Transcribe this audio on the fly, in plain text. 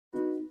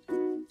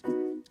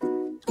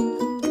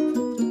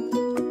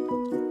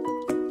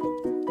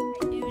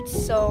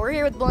So we're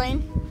here with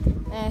Blane.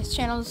 His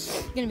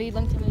channel's gonna be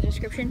linked in the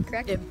description,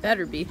 correct? It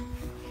better be.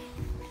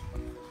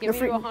 Give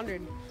me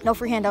 100. No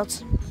free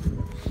handouts.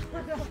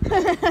 Hold on,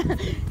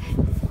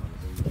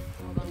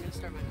 I'm gonna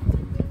start my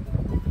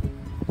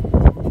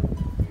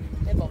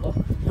Hey, Bobo.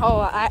 Oh,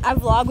 I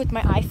vlog with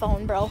my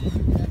iPhone, bro. Yeah,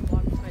 I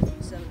vlog with my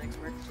G7X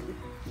Mark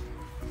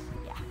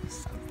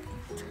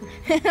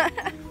II. Yeah.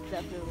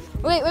 Definitely.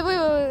 Wait.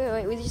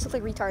 We just look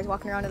like retards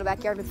walking around in the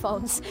backyard with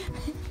phones.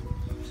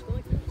 Just go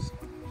like this.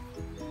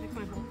 Like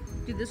my hole.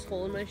 Dude, this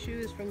hole in my shoe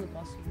is from the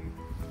bus here.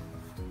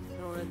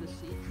 I don't have the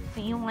seat.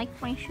 Do you like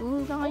my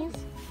shoes, guys?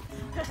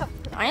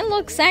 I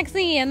look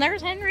sexy, and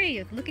there's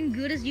Henry, looking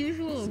good as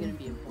usual. This is gonna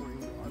be a boring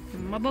vlog.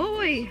 My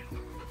boy.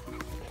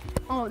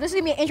 Oh, this is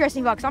gonna be an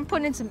interesting vlog, because I'm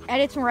putting in some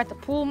edits when we're at the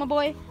pool, my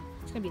boy.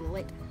 It's gonna be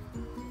lit.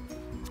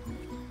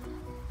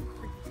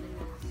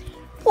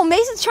 Well,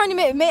 Mason's trying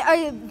to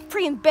I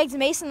freaking begged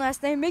Mason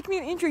last night, make me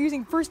an intro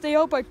using First Day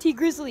Out by T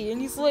Grizzly,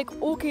 and he's like,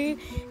 okay,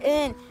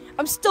 and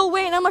I'm still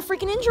waiting on my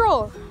freaking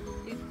intro.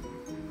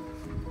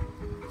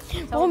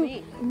 Tell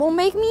me. Well,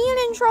 make me an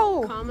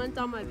intro. Comment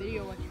on my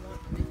video what you want.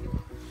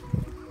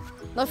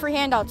 No free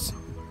handouts,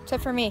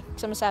 except for me,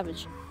 because I'm a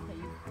savage.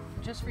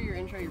 Just for your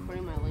intro, you're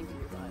putting my link in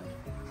your bio.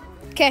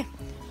 Okay,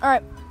 all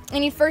right. I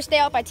need First Day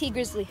Out by T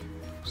Grizzly.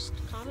 Just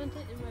comment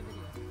it in my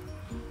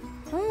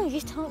video. Oh,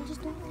 just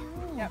don't.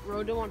 Yeah,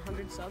 road to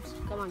 100 subs.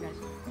 Come on, guys.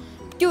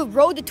 Dude,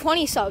 road to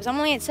 20 subs. I'm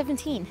only at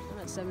 17. I'm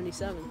at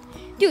 77.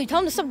 Dude, tell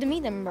him to sub to me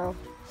then, bro.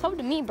 Sub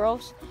to me,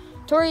 bros.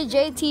 Torii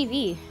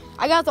JTV.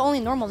 I got the only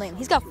normal name.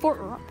 He's got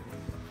 4 up.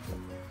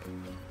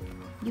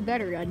 You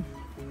better, Red.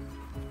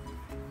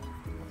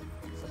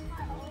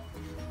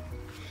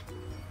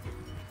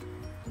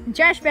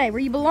 Trash bag, where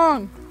you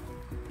belong.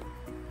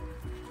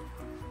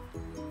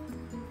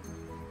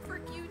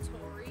 Frick you,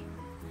 Torii.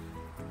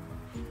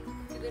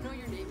 Do they know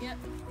your name yet?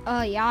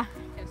 Yeah.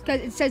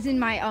 Because it says in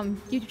my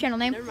YouTube channel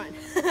name. Never mind.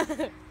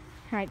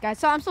 Alright, guys.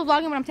 So I'm still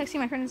vlogging, but I'm texting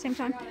my friend at the same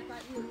time.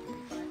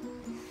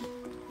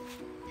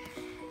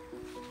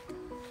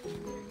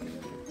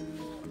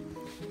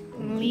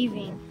 I'm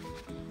leaving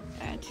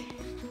at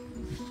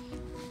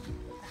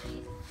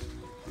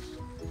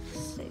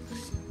 6.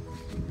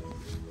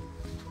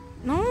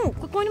 No,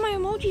 quit going to my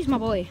emojis, my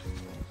boy.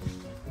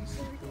 You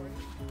still recording?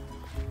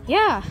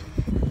 Yeah,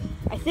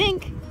 I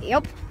think.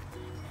 Yep.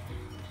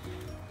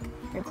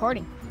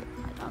 Recording.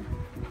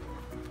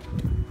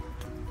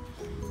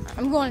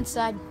 I'm going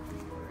inside.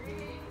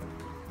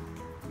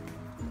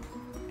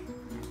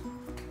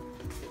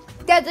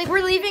 Dad, like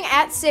we're leaving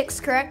at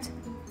 6, correct?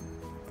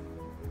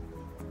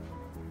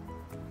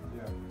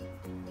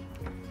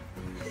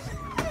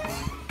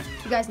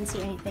 You guys didn't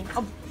see anything.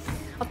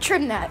 I'll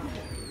trim that.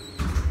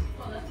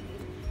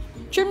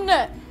 Trim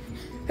that.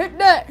 Hit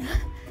that.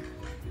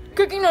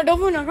 Cooking no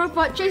double no crock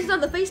pot. Chase on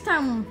the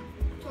FaceTime.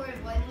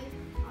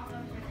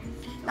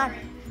 Nah,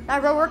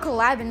 bro, we're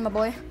collabing, my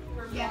boy.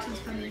 Jackson's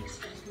coming.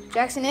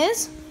 Jackson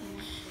is?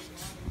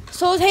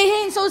 So is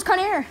Hey and so is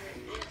Conair.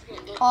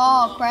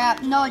 Oh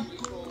crap! No,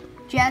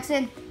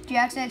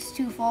 Jackson's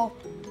too full.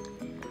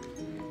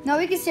 No,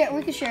 we can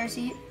share a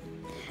seat.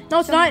 No,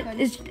 it's not.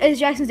 Is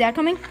Jackson's dad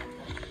coming?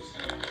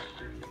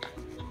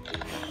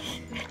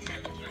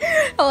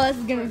 Oh, this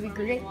is gonna be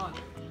great.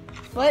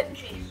 What?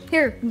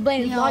 Here,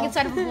 Blane, vlog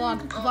inside of a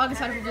vlog. Vlog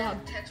inside of a vlog.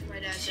 Text my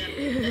dad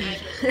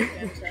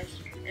and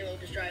we'll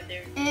just drive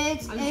there.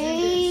 It's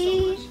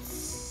 8.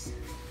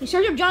 You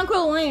search up John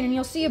Quill Lane and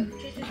you'll see a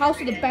house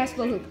with a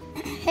basketball hoop.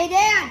 Hey,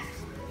 Dad.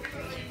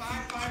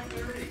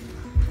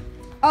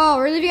 Oh,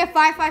 we're leaving at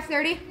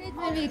 5:30. It's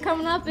gonna be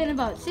coming up in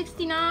about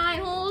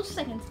 69 whole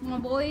seconds, my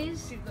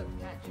boys.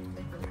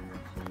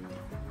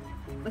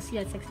 Let's see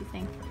that sexy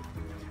thing.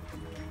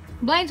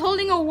 Blaine's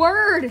holding a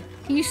word.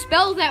 Can you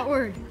spell that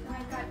word?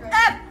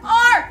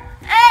 F-R-A-N-K-I-L-N.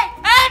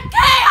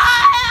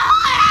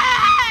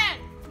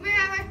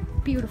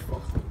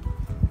 Beautiful.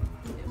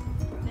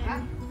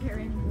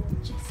 Very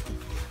majestic.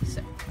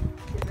 So,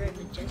 you're a very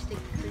majestic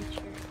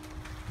creature.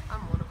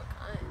 I'm one of a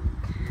kind.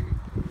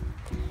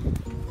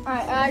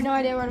 Alright, I have no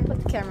idea where to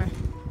put the camera.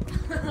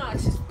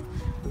 It's just,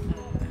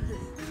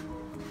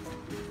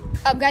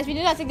 Guys, we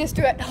did not think this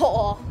through at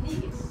all.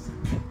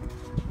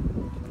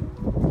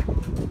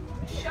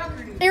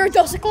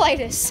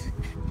 Iridocyclitis.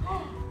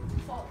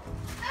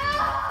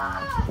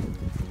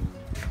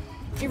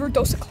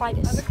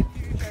 Iridocyclitis.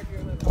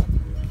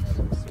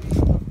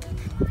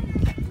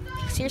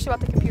 Serious about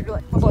the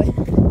computer, my boy.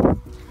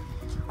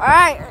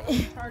 Alright.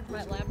 charge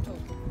my laptop.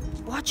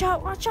 Watch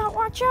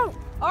out.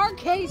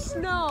 RK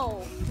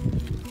Snow!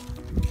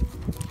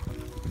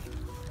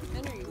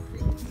 Henry, you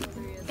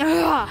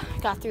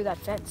freaking Got through that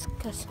fence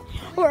because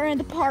we're in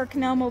the park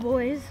now, my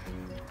boys.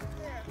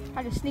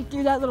 I just sneak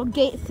through that little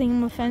gate thing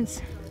on the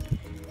fence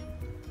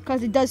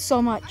because it does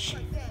so much.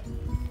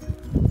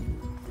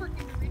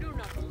 freaking Dorito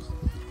Knuckles.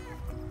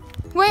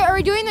 Wait, are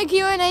we doing the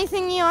Q&A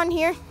thingy on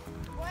here?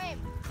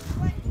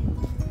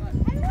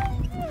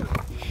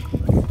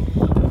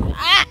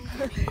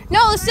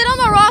 No, let's sit on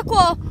the rock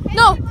wall.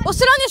 No, we'll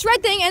sit on this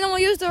red thing and then we'll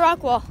use the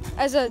rock wall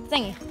as a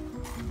thingy.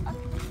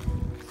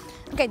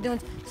 Okay,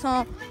 dudes.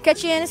 So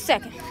catch you in a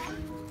second.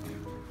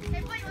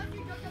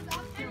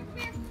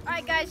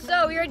 Alright guys,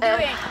 so we are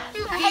doing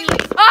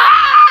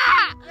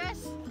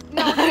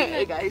no,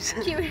 Hey guys.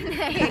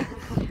 Q&A.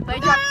 But I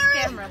dropped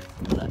his camera.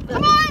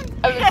 Come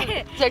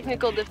on!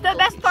 Technical difficulties. The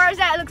best part is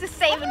that it looks the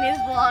same in his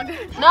vlog.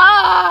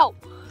 No!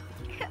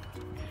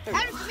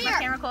 My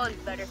camera quality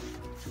is better.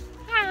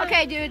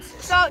 Okay, dudes.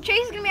 So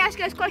Chase is gonna be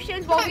asking us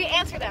questions while we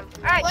answer them.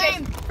 Alright,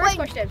 Chase. First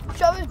question.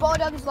 Show his ball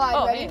down the slide.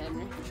 Oh, Ready?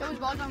 man. Show his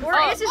ball down the Where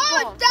slide. is his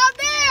ball? It's down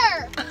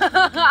there!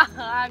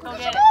 Go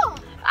Where's get the it. ball?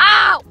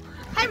 Ow!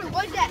 Henry,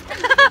 what is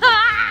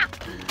that?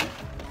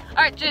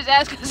 Alright, just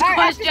ask us Alright,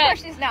 ask us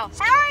questions. questions now.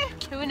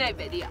 Q&A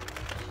video.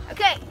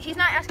 Okay, she's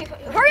not asking.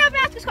 Hurry up and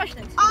ask us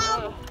questions.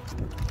 How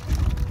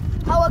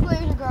ugly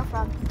is your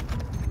girlfriend?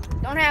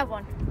 Don't have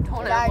one.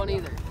 Don't have one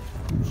either.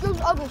 She was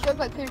ugly. She looked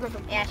like Peter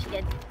Griffin. Yeah, she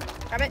did.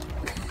 Grab it.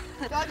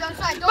 Go down the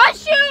slide. My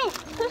shoe!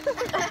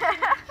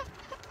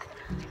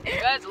 You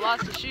guys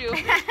lost a shoe.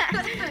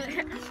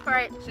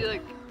 Alright, See,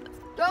 like,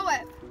 Throw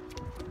it.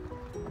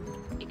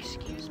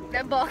 excuse me.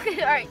 that ball.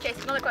 Alright,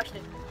 Chase, another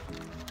question.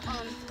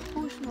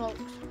 Who smokes?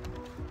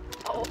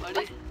 Oh,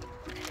 buddy.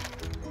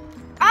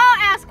 I'll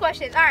ask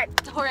questions. Alright,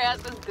 Torii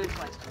asked us good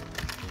questions.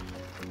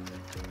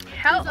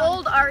 how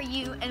old are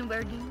you and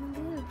where do you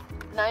live?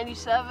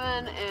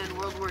 97 and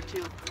World War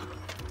II.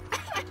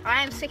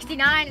 I am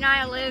 69 and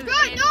I live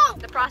Good, in no!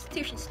 the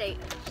prostitution state.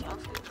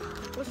 Sounds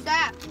good. What's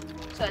that?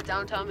 Is that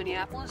downtown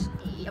Minneapolis?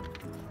 Yep.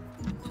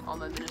 All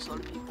my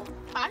Minnesota people.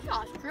 I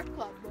saw a strip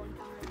club one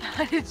time.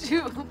 I did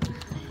too.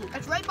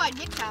 It's right by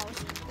Nick's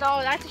house.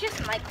 No, that's just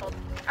a nightclub.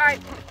 Alright,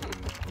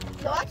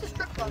 No, that's a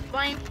strip club.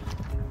 Blane,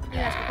 you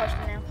ask a question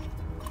now.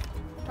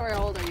 Torii,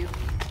 how old are you?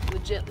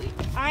 Legitly.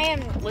 I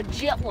am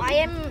Legitly.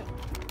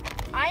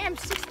 I am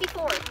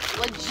 64.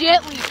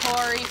 Legitly,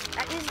 Torii.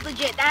 That is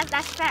legit.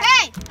 That's fact.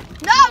 Hey!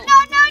 No!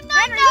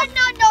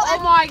 Oh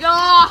my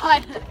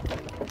god!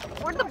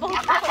 Where'd the ball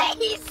go?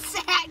 He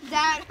sat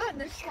down on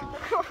the slide.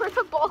 Where'd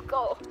the ball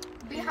go?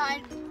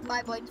 Behind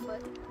my Blade's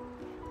foot.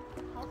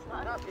 That's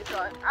not up, you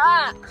thought.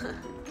 Ah!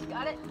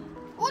 Got it?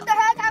 What the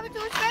heck happened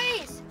to his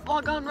face?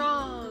 Ball gone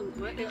wrong.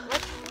 What?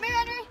 Come here,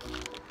 Henry.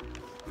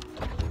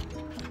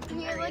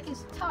 He had like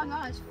his tongue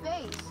on his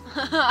face.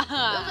 It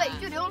was like,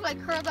 dude, it was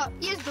like curled up.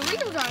 He has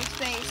Doritos on his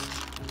face.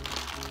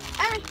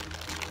 Henry.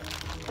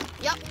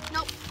 Yep,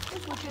 nope.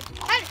 Henry, come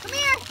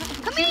here.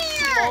 Come here.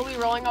 Slowly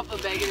rolling up a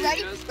bag in his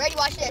Ready? nose. Ready?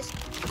 Watch this.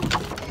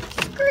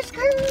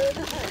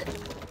 Skirt.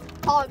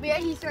 Oh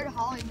man, he started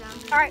hauling down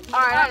there.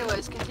 Alright,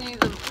 anyways, continue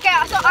the.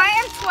 Okay, so I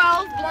am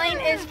 12.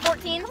 Blaine is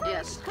 14.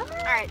 Yes.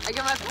 Alright. I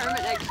get my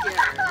permit next year.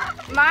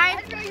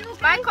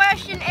 My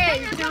question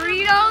is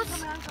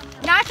Doritos,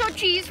 nacho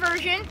cheese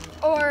version,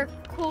 or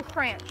Cool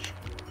Ranch?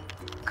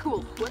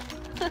 Cool. What?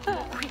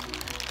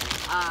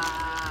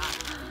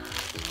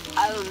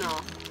 I don't know.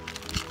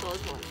 Close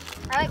one.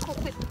 I like Cool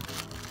Whip.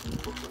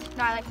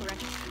 No, I like Cool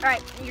Ranch.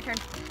 Alright, your turn.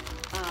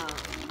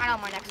 I know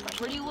my next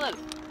question. Where do you live?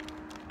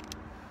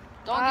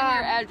 Don't give me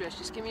your address,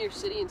 just give me your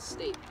city and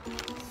state.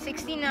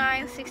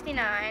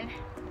 6969,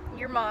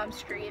 your mom's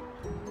street.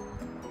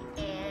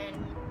 And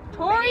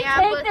Torii,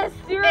 Minneapolis- take this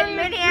seriously, in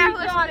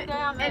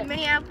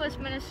Minneapolis,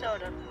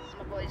 Minnesota,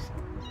 my boys.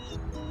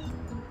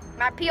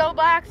 My P.O.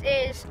 box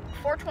is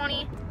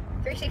 420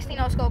 316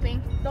 no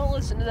scoping. Don't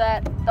listen to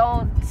that.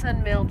 Don't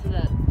send mail to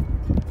that.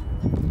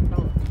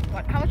 Don't.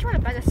 What? How much you want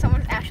to bet that's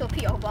someone's actual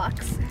P.O.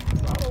 box?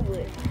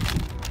 Probably.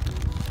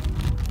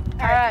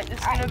 Alright, this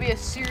is going to be a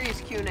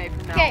serious Q&A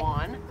from now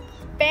on.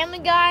 Family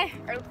Guy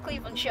or the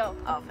Cleveland Show?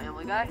 Oh,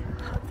 Family Guy?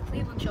 The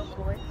Cleveland Show, my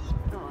boy.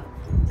 No,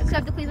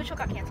 Except the Cleveland Show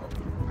got canceled.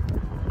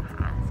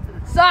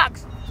 it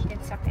sucks! It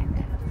didn't suck that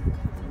bad.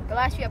 The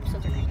last few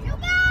episodes are great. You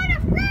got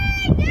a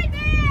friend in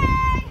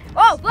me.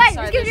 Oh, Blane,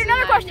 Sorry, let's give you this is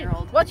another question.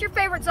 9-year-old. What's your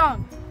favorite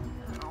song?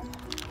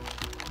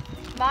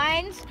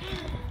 Mine's...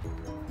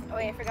 Oh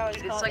wait, I forgot what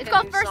it's called. like It's a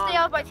called new First song. Day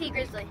Out by T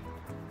Grizzly.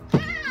 I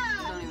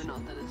don't even know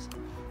what that is.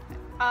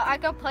 I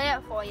can play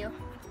it for you.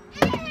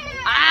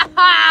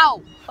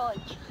 Ow!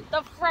 Fudge.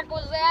 The frick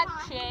was that,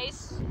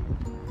 Chase?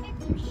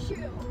 It's your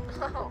shoe.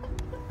 Oh.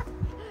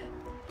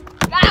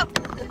 Ow!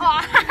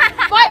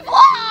 My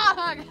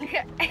vlog! and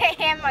your Hey.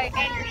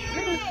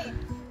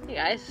 Hey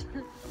guys.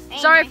 and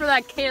Sorry my- for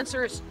that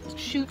cancerous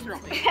shoe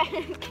throwing.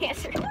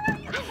 Cancer.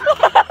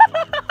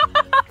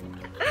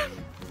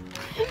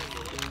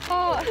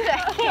 Oh,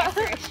 that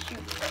cancerous shoot.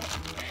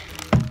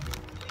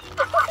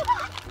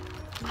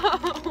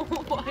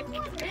 Oh my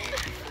god.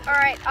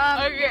 Alright,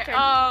 Okay, your turn.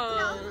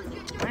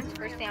 Mine's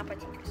First Day Out by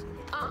T Grizzly.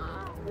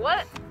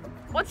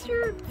 what's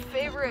your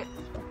favorite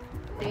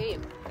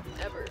name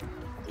ever?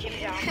 Jim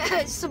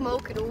Jones.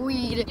 Smoking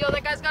weed. Yo,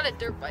 that guy's got a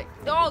dirt bike.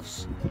 Don't.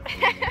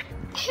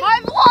 My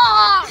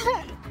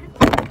vlog!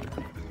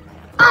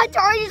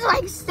 Tori's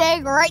like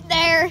staying right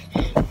there.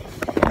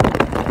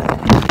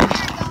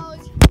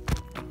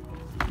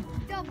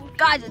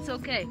 Guys, it's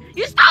okay.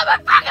 You stole my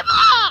fucking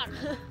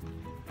vlog!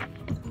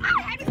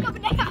 I'm just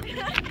coming down.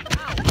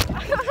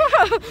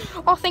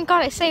 Oh, thank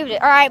God I saved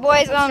it. All right,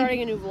 boys. I'm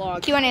starting a new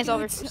vlog. Q&A is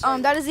over.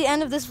 That is the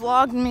end of this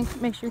vlog.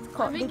 Make sure to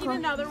call. I'm making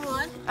another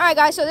one. All right,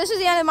 guys. So this is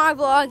the end of my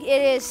vlog.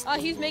 It is.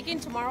 He's making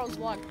tomorrow's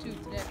vlog too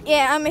today.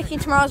 Yeah, I'm making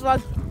tomorrow's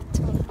vlog.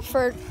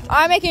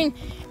 I'm making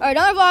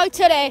another vlog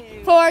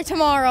today for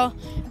tomorrow.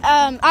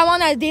 I'm on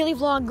that daily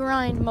vlog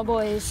grind, my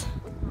boys.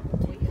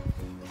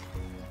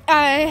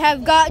 I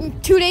have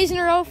gotten 2 days in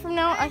a row from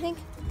now, I think.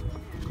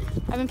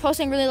 I've been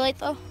posting really late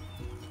though.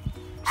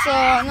 So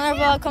another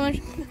vlog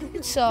coming.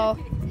 So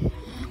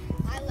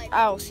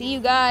I'll see you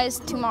guys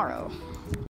tomorrow.